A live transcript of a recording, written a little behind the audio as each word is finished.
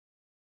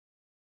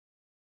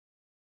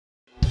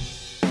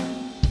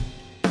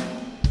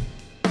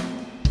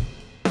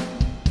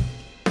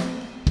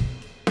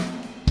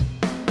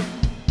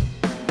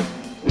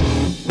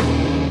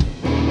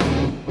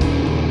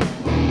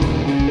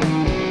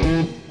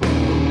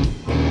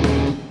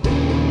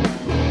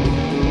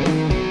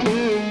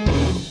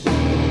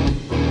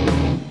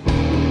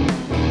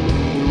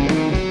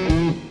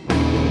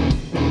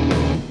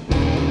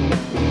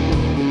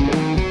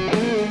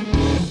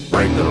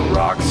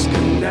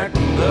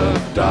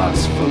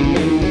dots for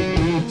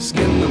me.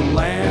 Skin the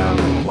land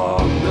and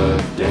clog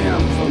the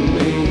dam for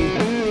me.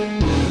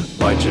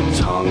 Bite your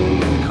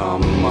tongue and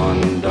come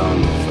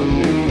undone for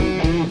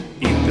me.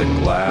 Eat the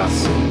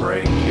glass and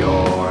break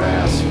your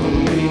ass for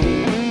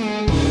me.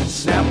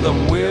 Snap the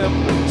whip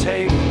and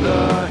take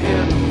the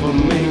hit for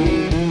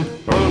me.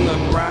 Burn the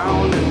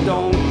ground and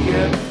don't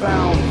get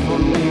found for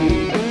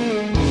me.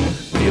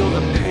 Feel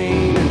the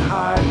pain and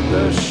hide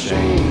the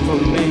shame for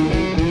me.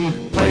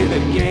 Play the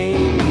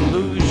game and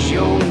lose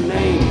your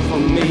name for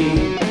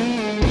me.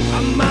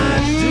 I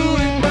might do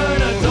it,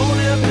 but I don't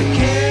have to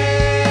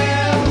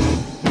care.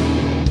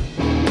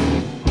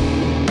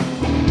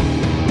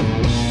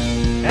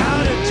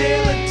 Out of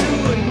jail into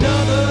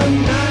another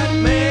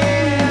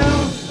nightmare.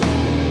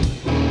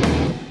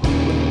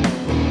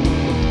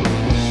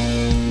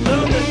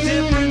 Learn the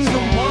difference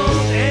from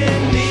want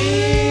and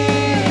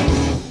need.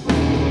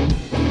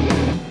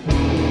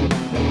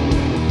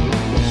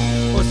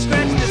 Or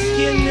scratch the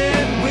skin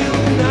that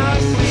will not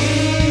bleed.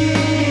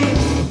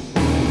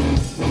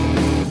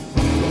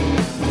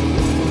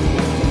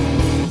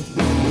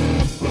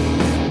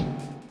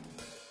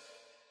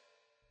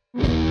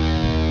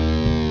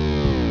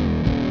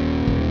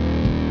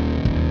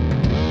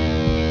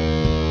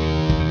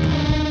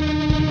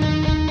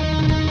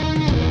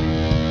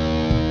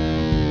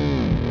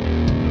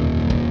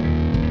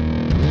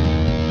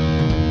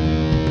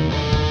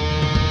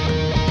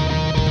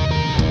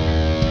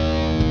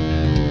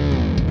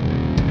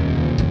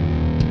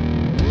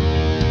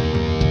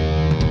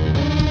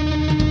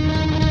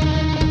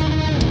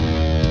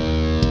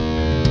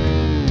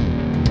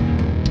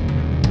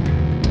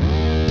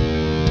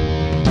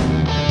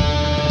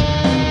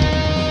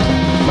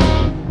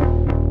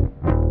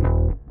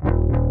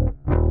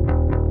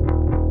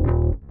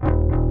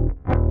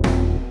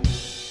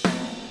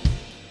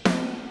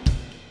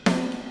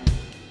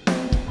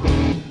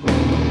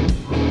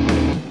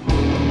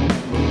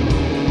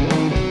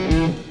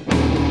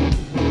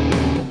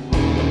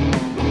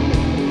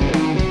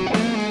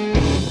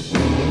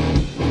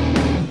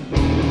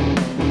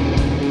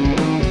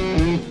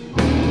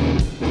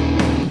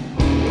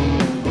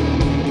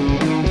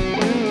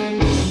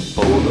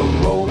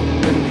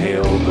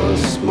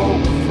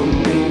 Smoke for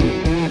me.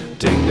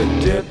 Dig the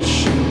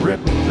ditch and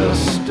rip the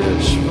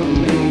stitch for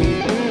me.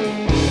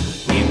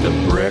 Eat the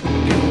brick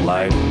and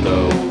light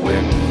the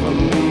wick for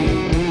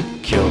me.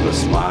 Kill the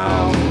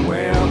smile and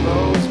wear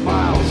those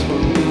miles for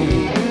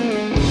me.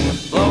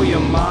 Blow your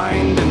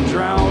mind and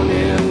drown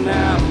in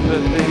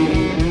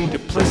apathy.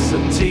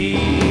 Duplicity,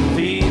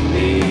 feed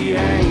the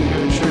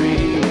anger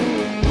tree.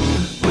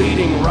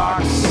 Bleeding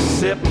rocks,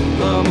 sip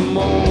the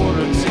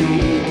mortar